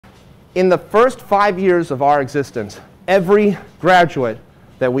In the first 5 years of our existence, every graduate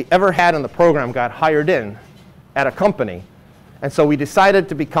that we ever had in the program got hired in at a company. And so we decided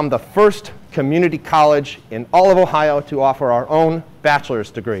to become the first community college in all of Ohio to offer our own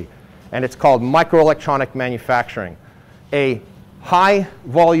bachelor's degree. And it's called Microelectronic Manufacturing, a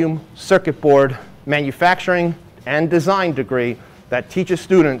high-volume circuit board manufacturing and design degree that teaches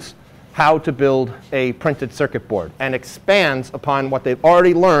students how to build a printed circuit board and expands upon what they've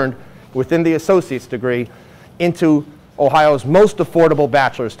already learned within the associate's degree into Ohio's most affordable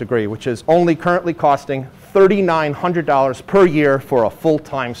bachelor's degree, which is only currently costing $3,900 per year for a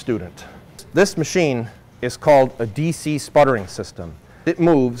full-time student. This machine is called a DC sputtering system. It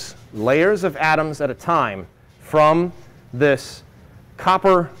moves layers of atoms at a time from this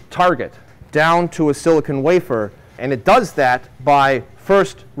copper target down to a silicon wafer, and it does that by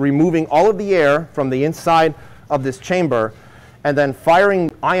first removing all of the air from the inside of this chamber and then firing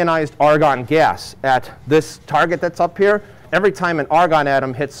ionized argon gas at this target that's up here. Every time an argon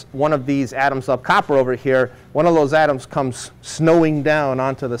atom hits one of these atoms of copper over here, one of those atoms comes snowing down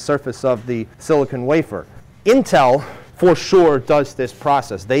onto the surface of the silicon wafer. Intel, for sure, does this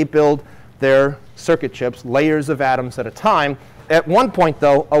process. They build their circuit chips, layers of atoms at a time. At one point,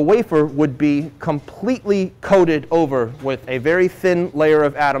 though, a wafer would be completely coated over with a very thin layer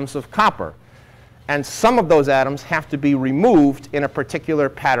of atoms of copper. And some of those atoms have to be removed in a particular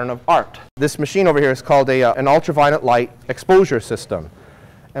pattern of art. This machine over here is called an ultraviolet light exposure system.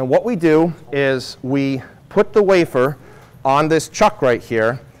 And what we do is we put the wafer on this chuck right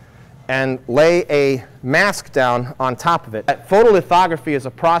here and lay a mask down on top of it. Photolithography is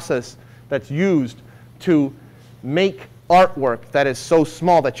a process that's used to make artwork that is so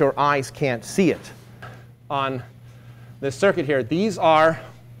small that your eyes can't see it. On this circuit here, these are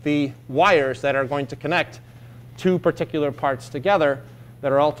the wires that are going to connect two particular parts together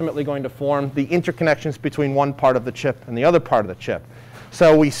that are ultimately going to form the interconnections between one part of the chip and the other part of the chip.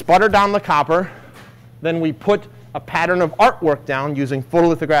 So we sputter down the copper, then we put a pattern of artwork down using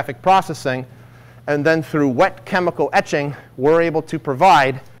photolithographic processing, and then through wet chemical etching, we're able to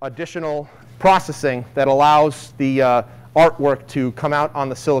provide additional processing that allows the artwork to come out on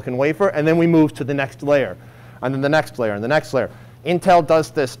the silicon wafer, and then we move to the next layer, and then the next layer, and the next layer. Intel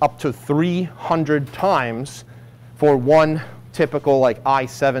does this up to 300 times for one typical like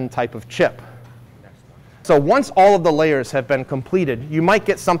i7 type of chip. So once all of the layers have been completed, you might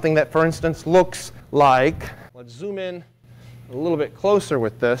get something that, for instance, looks like, let's zoom in a little bit closer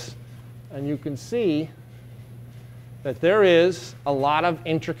with this, and you can see that there is a lot of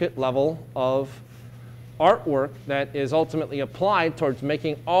intricate level of artwork that is ultimately applied towards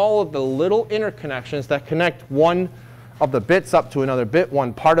making all of the little interconnections that connect one of the bits up to another bit,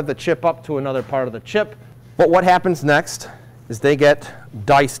 one part of the chip up to another part of the chip. But what happens next is they get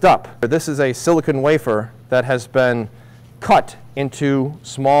diced up. This is a silicon wafer that has been cut into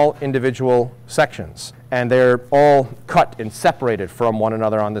small individual sections. And they're all cut and separated from one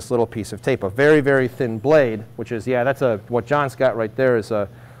another on this little piece of tape. A very, very thin blade, which is, yeah, that's what John's got right there is a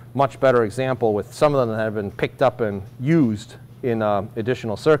much better example with some of them that have been picked up and used in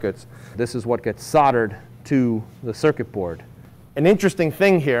additional circuits. This is what gets soldered to the circuit board. An interesting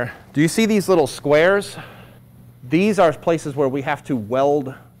thing here, do you see these little squares? These are places where we have to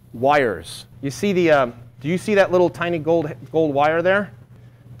weld wires. You see the, do you see that little tiny gold wire there?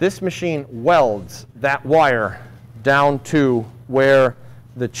 This machine welds that wire down to where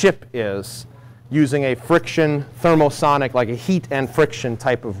the chip is using a friction thermosonic, like a heat and friction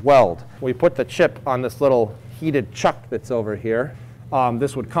type of weld. We put the chip on this little heated chuck that's over here.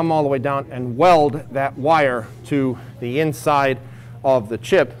 This would come all the way down and weld that wire to the inside of the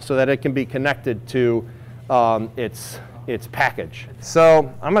chip so that it can be connected to its package.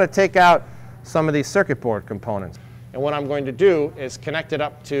 So I'm going to take out some of these circuit board components. And what I'm going to do is connect it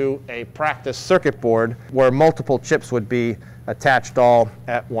up to a practice circuit board where multiple chips would be attached all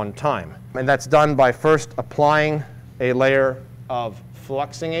at one time. And that's done by first applying a layer of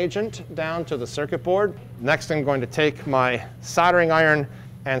fluxing agent down to the circuit board. Next, I'm going to take my soldering iron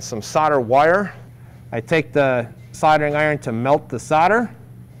and some solder wire. I take the soldering iron to melt the solder,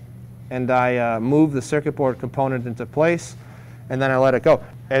 and I move the circuit board component into place, and then I let it go.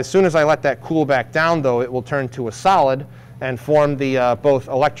 As soon as I let that cool back down, though, it will turn to a solid and form the both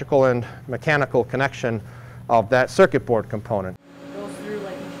electrical and mechanical connection of that circuit board component. It goes through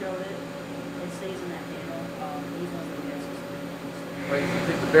like you showed it, it stays in that panel. These ones are the gas. Right, so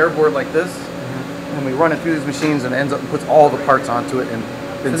you take the bare board like this, and we run it through these machines, and it ends up and puts all the parts onto it and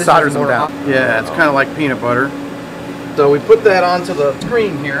then solders them down. Yeah, it's kind of like peanut butter. So we put that onto the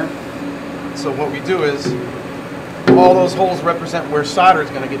screen here. So what we do is, all those holes represent where solder is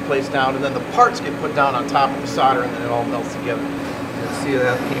going to get placed down, and then the parts get put down on top of the solder, and then it all melts together. You can see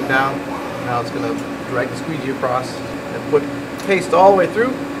that came down. Now it's going to drag the squeegee across and put paste all the way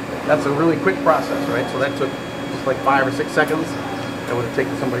through. That's a really quick process, right? So that took just like 5 or 6 seconds. That would have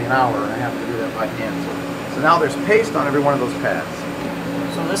taken somebody an hour and a half to do that by hand. So now there's paste on every one of those pads.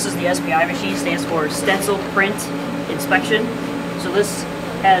 So this is the SPI machine, stands for Stencil Print Inspection. So this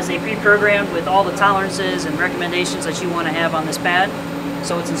has a pre-programmed with all the tolerances and recommendations that you want to have on this pad.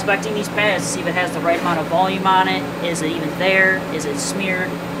 So it's inspecting these pads to see if it has the right amount of volume on it. Is it even there? Is it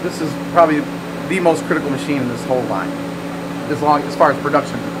smeared? This is probably the most critical machine in this whole line, as far as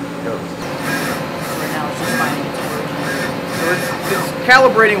production goes. Right now it's just finding its origin. So it's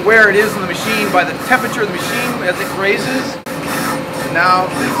calibrating where it is in the machine by the temperature of the machine as it raises. And now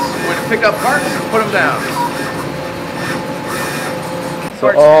it's going to pick up parts and put them down.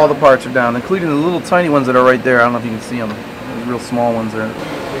 So all the parts are down, including the little tiny ones that are right there. I don't know if you can see them. The real small ones are.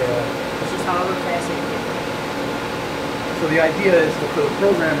 Yeah. It's just however fast it can. So the idea is for the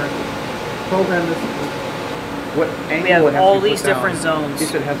programmer to program this. What angle we have it has all to be these put down. different zones.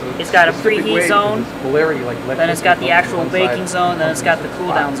 Each has a It's got a specific preheat way, zone, because it's polarity, like then it's got the actual baking zone, then it's got the cool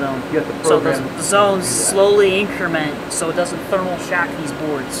down zone. So the zones slowly increment so it doesn't thermal shock these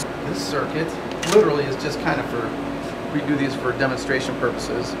boards. This circuit literally is just kind of for, we do these for demonstration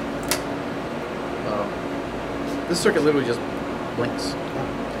purposes. This circuit literally just blinks.